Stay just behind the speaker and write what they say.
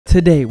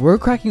Today, we're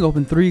cracking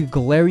open 3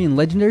 Galarian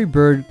Legendary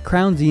Bird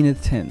Crown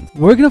Zenith Tins.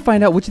 We're going to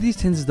find out which of these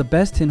tins is the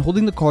best tin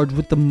holding the cards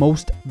with the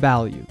most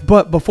value.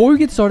 But before we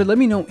get started, let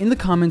me know in the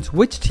comments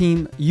which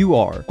team you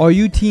are. Are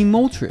you Team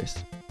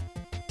Moltres,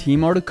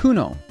 Team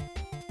Articuno,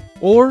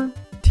 or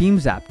Team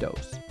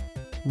Zapdos?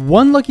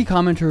 One lucky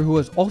commenter who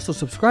has also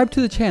subscribed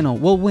to the channel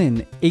will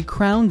win a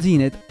Crown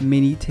Zenith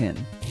mini tin.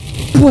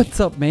 What's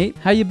up, mate?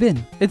 How you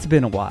been? It's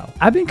been a while.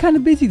 I've been kind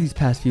of busy these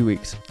past few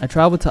weeks. I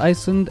traveled to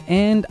Iceland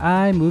and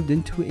I moved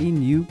into a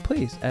new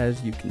place,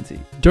 as you can see.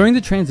 During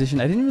the transition,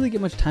 I didn't really get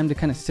much time to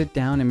kind of sit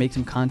down and make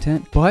some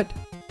content, but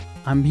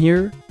I'm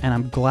here and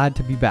I'm glad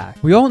to be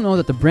back. We all know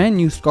that the brand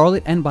new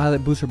Scarlet and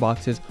Violet booster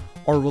boxes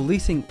are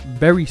releasing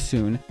very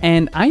soon,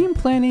 and I am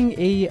planning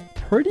a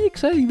pretty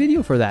exciting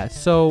video for that,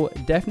 so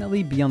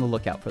definitely be on the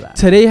lookout for that.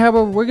 Today,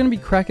 however, we're going to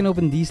be cracking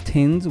open these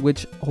tins,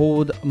 which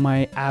hold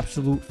my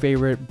absolute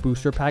favorite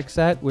booster pack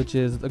set, which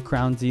is the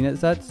Crown Zenith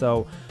set,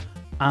 so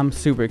I'm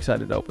super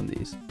excited to open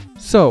these.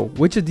 So,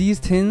 which of these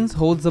tins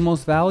holds the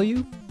most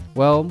value?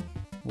 Well,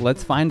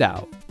 let's find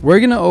out. We're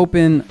going to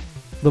open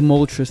the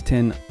Moltres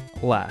tin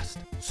last.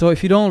 So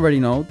if you don't already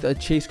know, the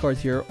chase cards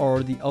here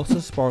are the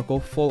Elsa Sparkle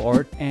Full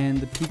Art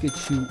and the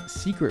Pikachu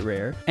Secret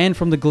Rare. And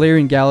from the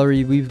Galarian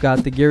Gallery, we've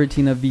got the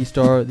Giratina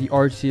V-Star, the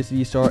Arceus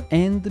V-Star,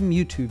 and the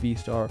Mewtwo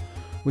V-Star,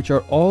 which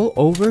are all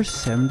over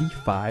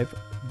 $75,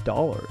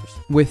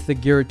 with the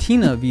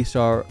Giratina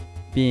V-Star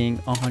being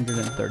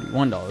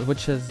 $131,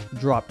 which has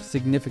dropped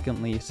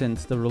significantly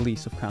since the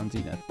release of Crown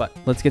Zenith. But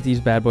let's get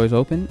these bad boys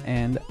open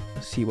and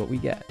see what we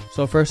get.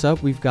 So first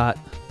up, we've got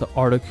the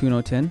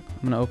Articuno tin.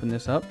 I'm gonna open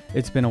this up.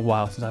 It's been a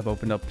while since I've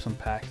opened up some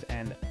packs,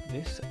 and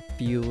this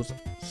feels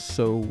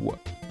so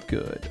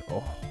good.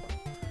 Oh,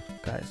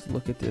 guys,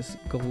 look at this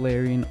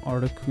Galarian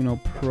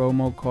Articuno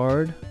promo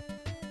card.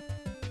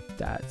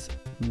 That's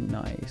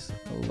nice.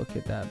 Look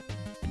at that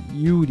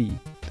beauty.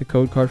 The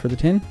code card for the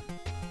tin,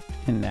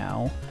 and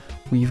now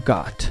we've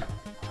got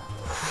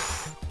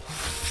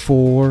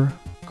 4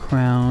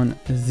 Crown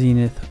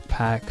Zenith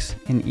packs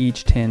in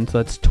each tin.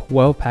 So that's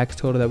 12 packs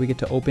total that we get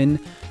to open.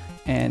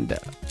 And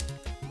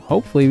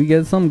hopefully we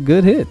get some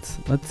good hits.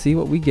 Let's see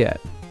what we get.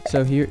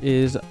 So here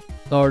is the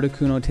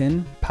Articuno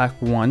tin, pack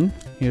 1.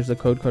 Here's the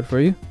code card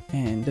for you.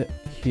 And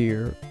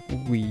here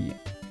we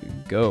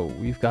go.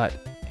 We've got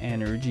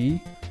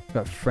Energy. We've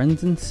got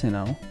Friends and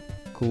Sinnoh,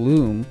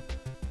 Gloom,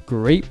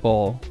 Great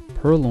Ball,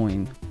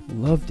 Purloin,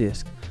 Love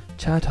Disc,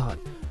 Chatot,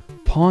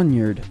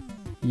 Poniard,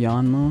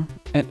 Yanma,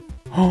 and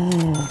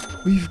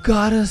oh, we've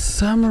got a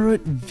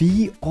Samurott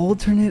V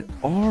alternate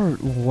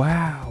art.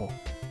 Wow.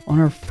 On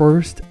our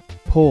first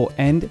pull,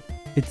 and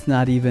it's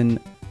not even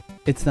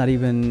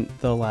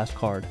the last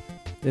card.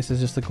 This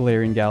is just the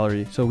Galarian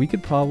Gallery. So we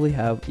could probably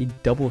have a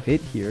double hit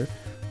here.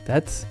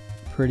 That's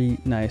pretty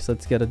nice.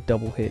 Let's get a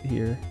double hit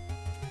here.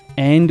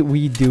 And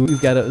we do.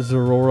 We've got a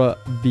Zorora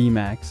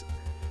VMAX.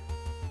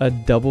 A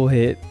double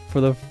hit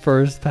for the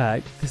first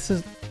pack. This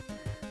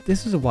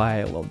is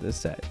why I love this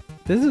set.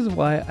 This is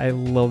why I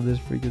love this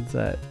freaking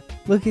set.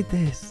 Look at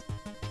this,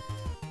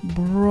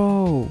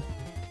 bro.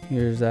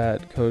 Here's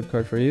that code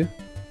card for you.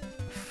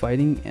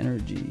 Fighting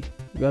Energy.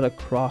 We got a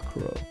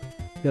Crocro.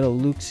 We got a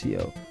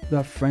Luxio. We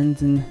got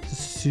Friends and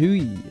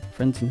Hisui.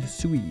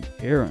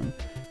 Aaron.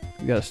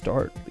 We got a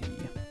Starly.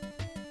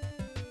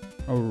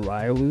 A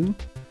Railu.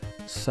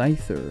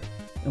 Scyther.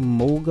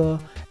 Emolga.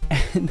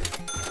 And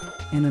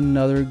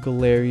another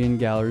Galarian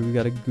Gallery. We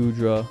got a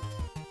Goodra.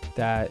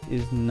 That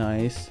is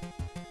nice.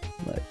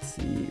 Let's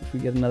see if we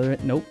get another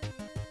hit. Nope.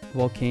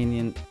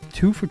 Volcanion.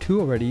 2 for 2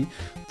 already.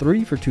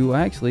 3 for 2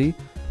 actually,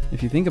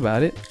 if you think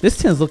about it. This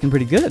tin's looking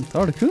pretty good. The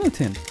Articuno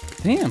tin.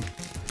 Damn.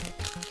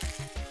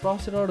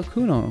 Frosted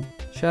Articuno.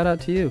 Shout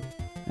out to you.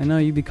 I know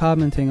you be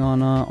commenting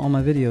on all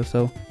my videos.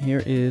 So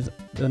here is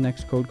the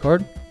next code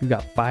card. We've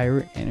got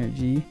Fire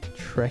Energy.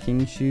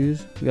 Trekking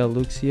Shoes. We got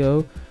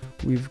Luxio.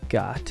 We've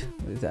got,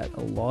 what is that?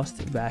 A Lost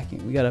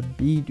Vacuum. We got a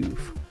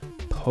Bidoof.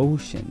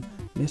 Potion.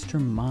 Mr.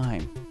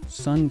 Mime,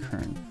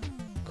 Sunkern,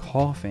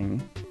 Coughing.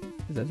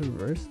 Is that the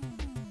reverse?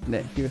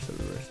 Yeah, here's the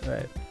reverse. All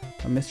right,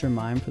 a Mr.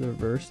 Mime for the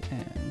reverse,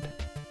 and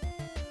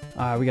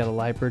we got a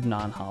Lightbird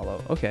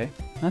non-hollow. Okay,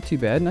 not too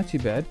bad, not too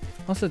bad.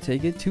 Also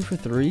take it 2 for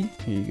 3. Here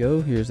you go.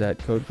 Here's that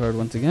code card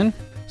once again.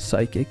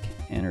 Psychic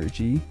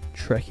Energy,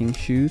 Trekking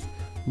Shoes,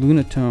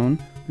 Lunatone.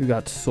 We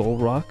got Soul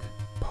Rock,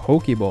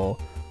 Pokeball,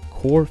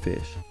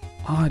 Corphish,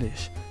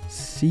 Oddish,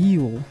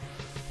 Seal.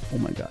 Oh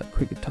my God,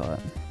 Kricketot.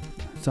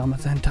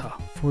 Zamazenta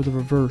for the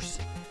reverse.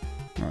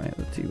 Alright,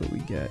 let's see what we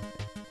get.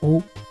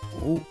 Oh,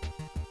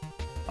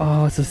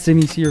 it's a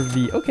Simisear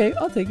V. Okay,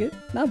 I'll take it.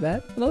 Not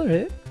bad. Another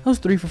hit. That was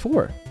 3 for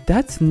 4.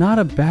 That's not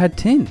a bad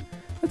tin.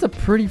 That's a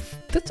pretty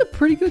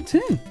good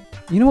tin.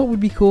 You know what would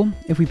be cool?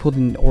 If we pulled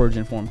in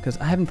origin form, because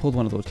I haven't pulled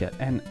one of those yet,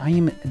 and I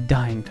am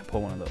dying to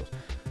pull one of those.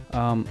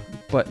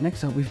 But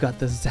next up, we've got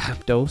the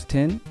Zapdos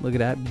tin. Look at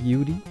that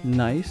beauty.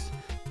 Nice.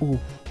 Oh,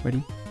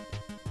 ready?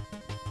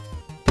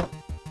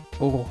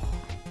 Oh.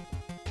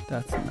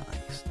 That's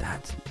nice.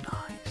 That's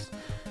nice.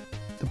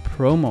 The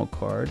promo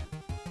card.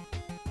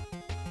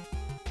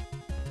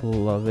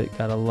 Love it.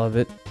 Gotta love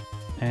it.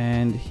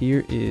 And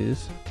here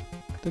is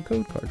the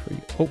code card for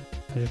you. Oh,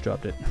 I just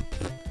dropped it.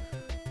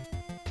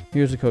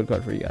 Here's the code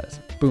card for you guys.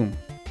 Boom.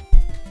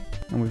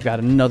 And we've got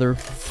another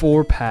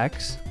 4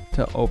 packs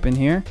to open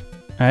here.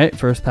 All right,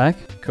 first pack,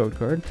 code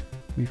card.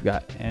 We've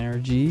got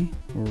energy,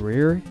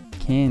 rare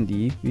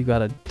candy. We've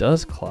got a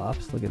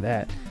Dusclops. Look at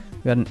that.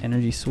 We've got an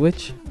energy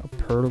switch, a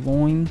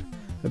Purloin,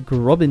 a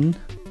Grubbin,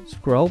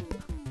 Skrelp,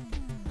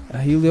 a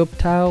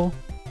Helioptile,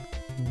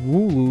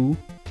 Wooloo,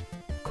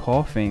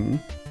 Coughing,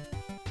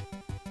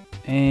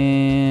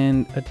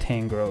 and a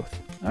Tangrowth.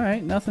 All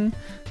right, nothing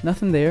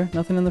there.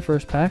 Nothing in the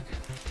first pack.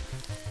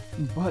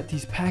 But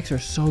these packs are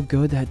so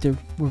good that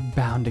we're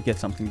bound to get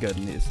something good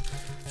in these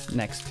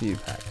next few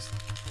packs.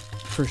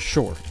 For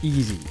sure.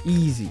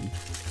 Easy.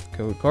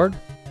 Code card.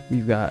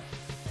 We've got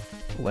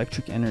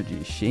Electric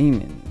Energy,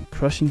 Shaman,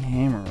 Crushing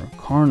Hammer,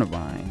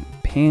 Carnivine,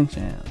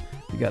 Pancham.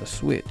 We got a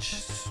Switch,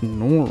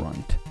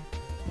 Snorunt,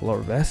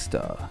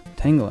 Larvesta,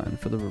 Tangela.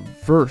 For the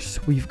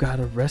reverse, we've got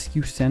a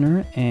Rescue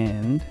Center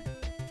and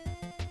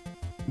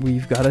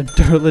we've got a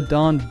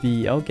Durlodon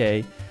V.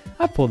 Okay,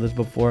 I pulled this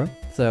before,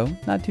 so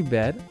not too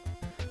bad.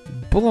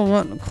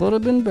 Bullet could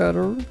have been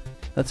better.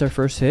 That's our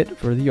first hit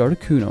for the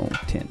Articuno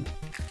tin.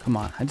 Come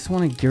on, I just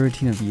want a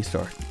Giratina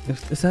V-Star.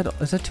 Is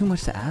that too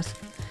much to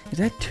ask? Is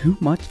that too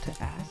much to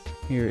ask?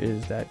 Here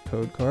is that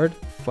code card.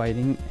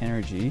 Fighting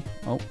Energy.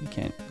 Oh, you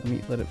can't.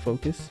 Let it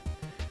focus.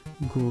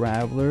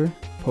 Graveler.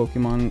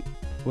 Pokemon.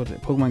 What's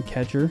it? Pokemon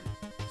Catcher.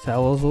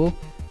 Salazzle.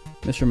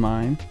 Mr.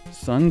 Mime.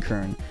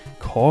 Sunkern.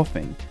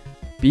 Coughing.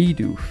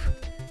 Bidoof.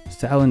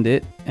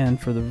 Salandit. And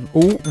for the...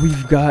 Oh,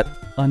 we've got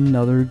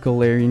another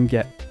Galarian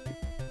Galar.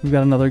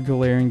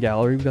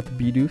 We've got the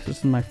Bidoof. This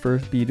is my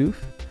first Bidoof.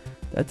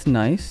 That's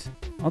nice.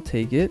 I'll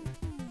take it.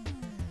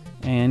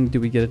 And do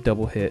we get a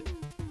double hit?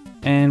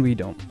 And we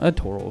don't. A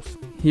Tauros.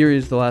 Here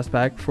is the last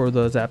pack for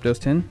the Zapdos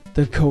tin.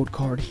 The code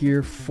card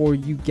here for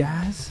you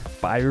guys.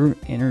 Fire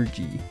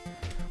Energy.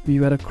 We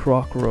got a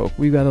Crocoroke.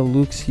 We got a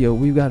Luxio.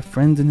 We got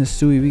Friends in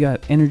Hisui. We got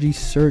Energy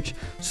Search.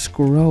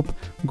 Skrelp.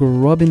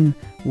 Grubbin.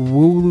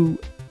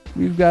 Wooloo.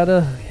 We've got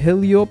a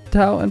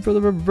Helioptile. And for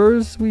the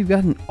reverse, we've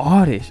got an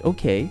Oddish.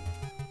 Okay.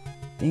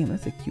 Damn,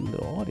 that's a cute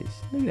little Oddish.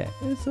 Look at that.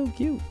 That's so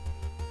cute.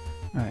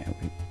 Alright,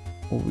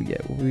 what do we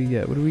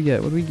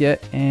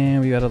get? And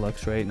we got a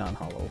Luxray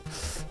non-hollow.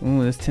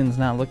 Ooh, this tin's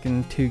not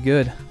looking too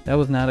good. That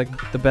was not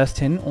the best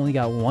tin. Only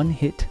got 1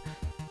 hit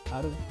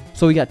out of...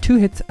 So we got 2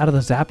 hits out of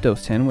the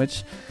Zapdos tin,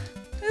 which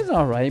is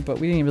alright, but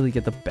we didn't really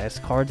get the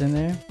best cards in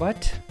there.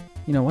 But,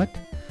 you know what?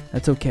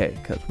 That's okay,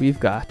 because we've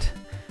got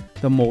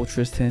the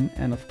Moltres tin.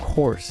 And of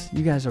course,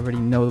 you guys already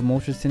know the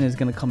Moltres tin is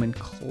going to come in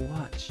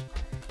clutch.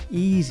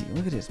 Easy.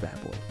 Look at this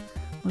bad boy.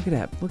 Look at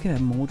that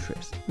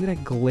Moltres. Look at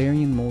that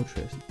Galarian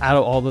Moltres. Out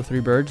of all the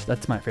 3 birds,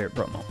 that's my favorite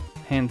promo.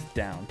 Hands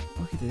down.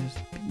 Look at this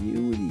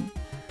beauty.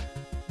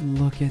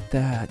 Look at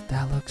that.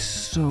 That looks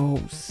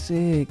so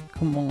sick.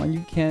 Come on,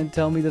 you can't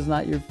tell me that's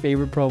not your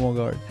favorite promo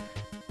card.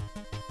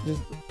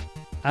 Just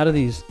out of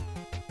these,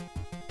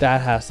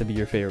 that has to be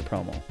your favorite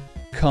promo.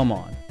 Come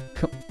on.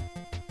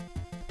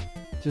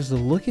 Just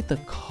look at the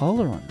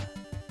color on that.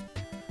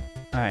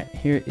 Alright,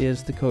 here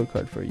is the code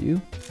card for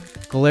you.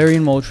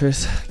 Galarian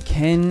Moltres,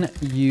 can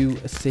you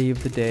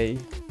save the day?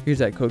 Here's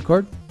that code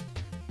card.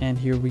 And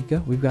here we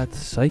go. We've got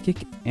Psychic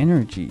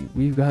Energy.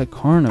 We've got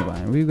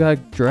Carnivine. We've got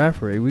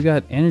Girafarig. We've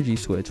got Energy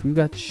Switch. We've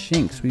got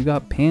Shinx. We've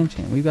got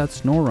Pancham. We've got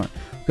Snorunt.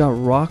 We've got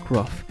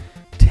Rockruff.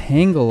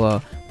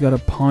 Tangela. We've got a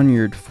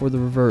Ponyard for the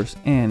reverse.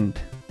 And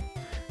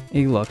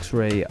a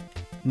Luxray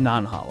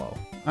non-hollow.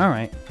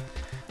 Alright.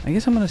 I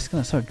guess I'm just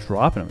going to start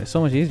dropping them. It's so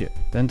much easier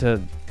than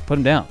to put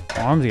them down.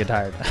 My arms get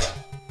tired.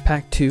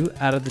 Pack 2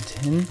 out of the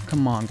tin.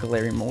 Come on,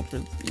 Galarian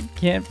Moltres. You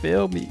can't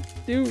fail me.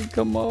 Dude,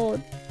 come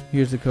on.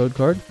 Here's the code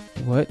card.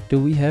 What do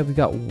we have? We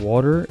got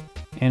Water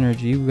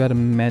Energy. We've got a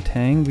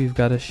Metang. We've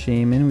got a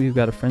Shaman. We've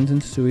got a Friends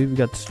and Sui. We've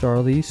got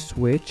Starly,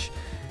 Switch,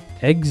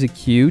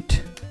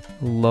 Execute,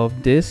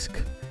 Love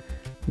Disc.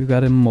 We've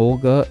got a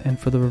Molga. And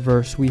for the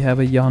reverse, we have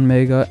a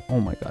Yanmega. Oh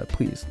my god,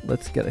 please.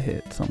 Let's get a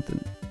hit.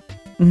 Something.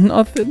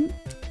 Nothing.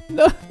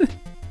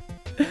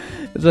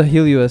 It's a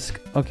Heliolisk.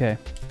 Okay.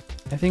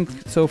 I think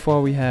so far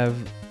we have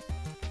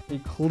a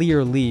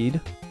clear lead,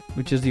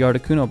 which is the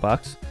Articuno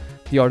box,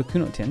 the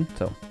Articuno tin,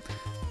 so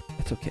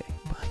it's okay.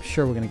 But I'm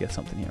sure we're going to get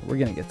something here.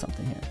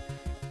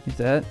 Use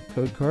that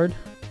code card.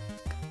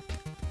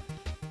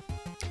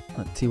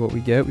 Let's see what we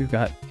get. We've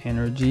got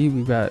Energy,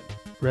 we've got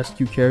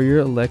Rescue Carrier,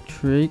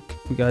 Electric,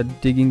 we got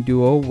Digging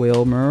Duo,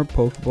 Whalmer,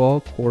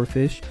 Pokeball,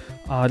 Corphish,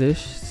 Oddish,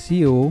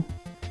 Seal.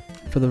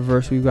 For the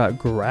reverse, we've got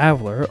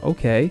Graveler.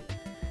 Okay.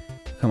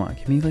 Come on,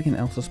 give me like an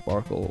Elsa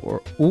Sparkle or...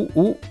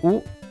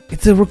 Ooh.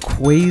 It's a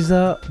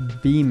Rayquaza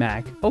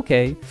VMAX.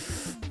 Okay.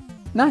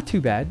 Not too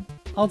bad.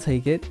 I'll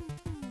take it.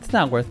 It's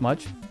not worth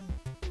much,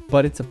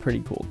 but it's a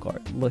pretty cool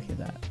card. Look at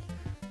that.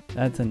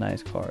 That's a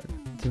nice card.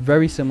 It's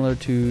very similar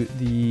to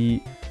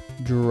the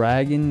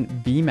Dragon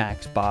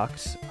VMAX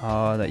box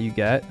that you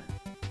get.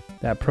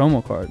 That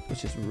promo card,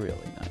 which is really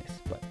nice,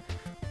 but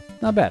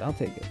not bad. I'll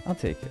take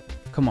it.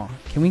 Come on.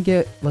 Can we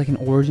get like an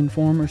origin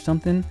form or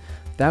something?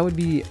 That would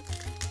be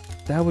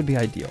That would be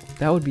ideal.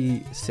 That would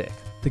be sick.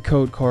 The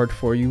code card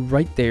for you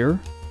right there.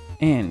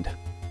 And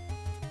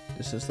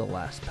this is the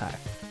last pack.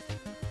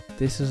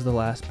 This is the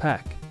last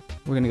pack.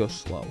 We're going to go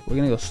slow. We're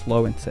going to go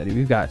slow and steady.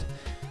 We've got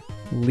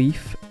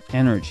Leaf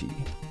Energy.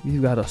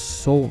 We've got a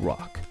Soul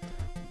Rock.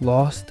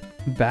 Lost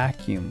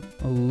Vacuum.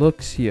 A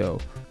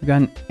Luxio. We've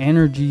got an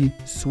Energy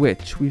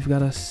Switch. We've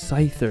got a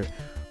Scyther.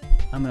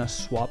 I'm going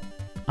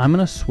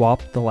to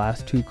swap the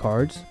last 2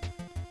 cards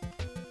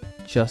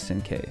just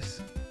in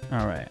case.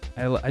 Alright,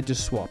 I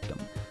just swapped them.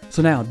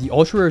 So now, the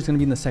Ultra Rare is going to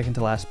be in the second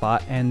to last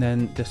spot, and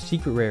then the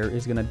Secret Rare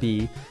is going to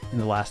be in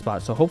the last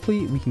spot. So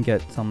hopefully we can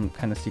get some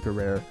kind of Secret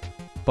Rare,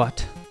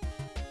 but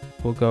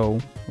we'll go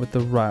with the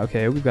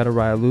okay, we've got a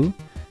Riolu,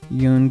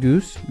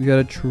 Yungoos, we got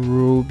a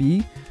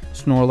Cherubi,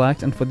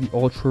 Snorlax, and for the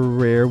Ultra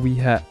Rare we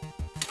have...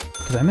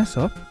 Did I mess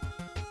up?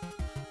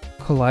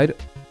 Collide...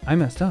 I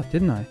messed up,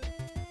 didn't I?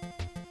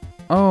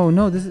 Oh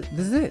no, this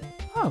is it.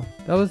 Oh,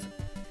 that was...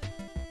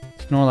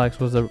 Snorlax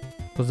was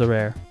a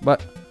rare,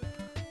 but...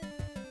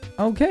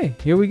 Okay,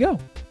 here we go.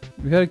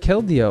 We got a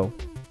Keldeo.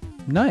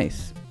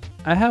 Nice.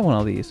 I have one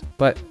of these,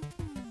 but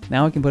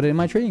now I can put it in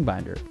my trading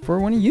binder for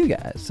one of you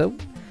guys. So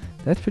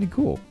that's pretty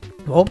cool.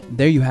 Well,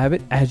 there you have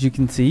it. As you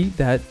can see,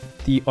 that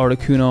the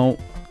Articuno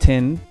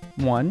tin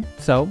won.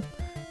 So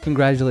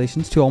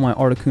congratulations to all my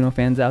Articuno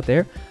fans out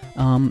there.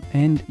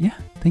 And yeah,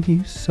 thank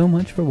you so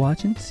much for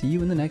watching. See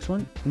you in the next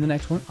one. In the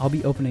next one, I'll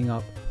be opening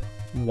up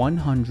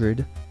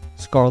 100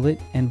 Scarlet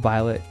and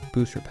Violet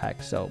booster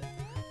packs. So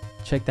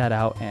check that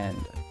out, and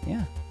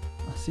yeah,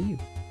 I'll see you.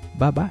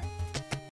 Bye bye.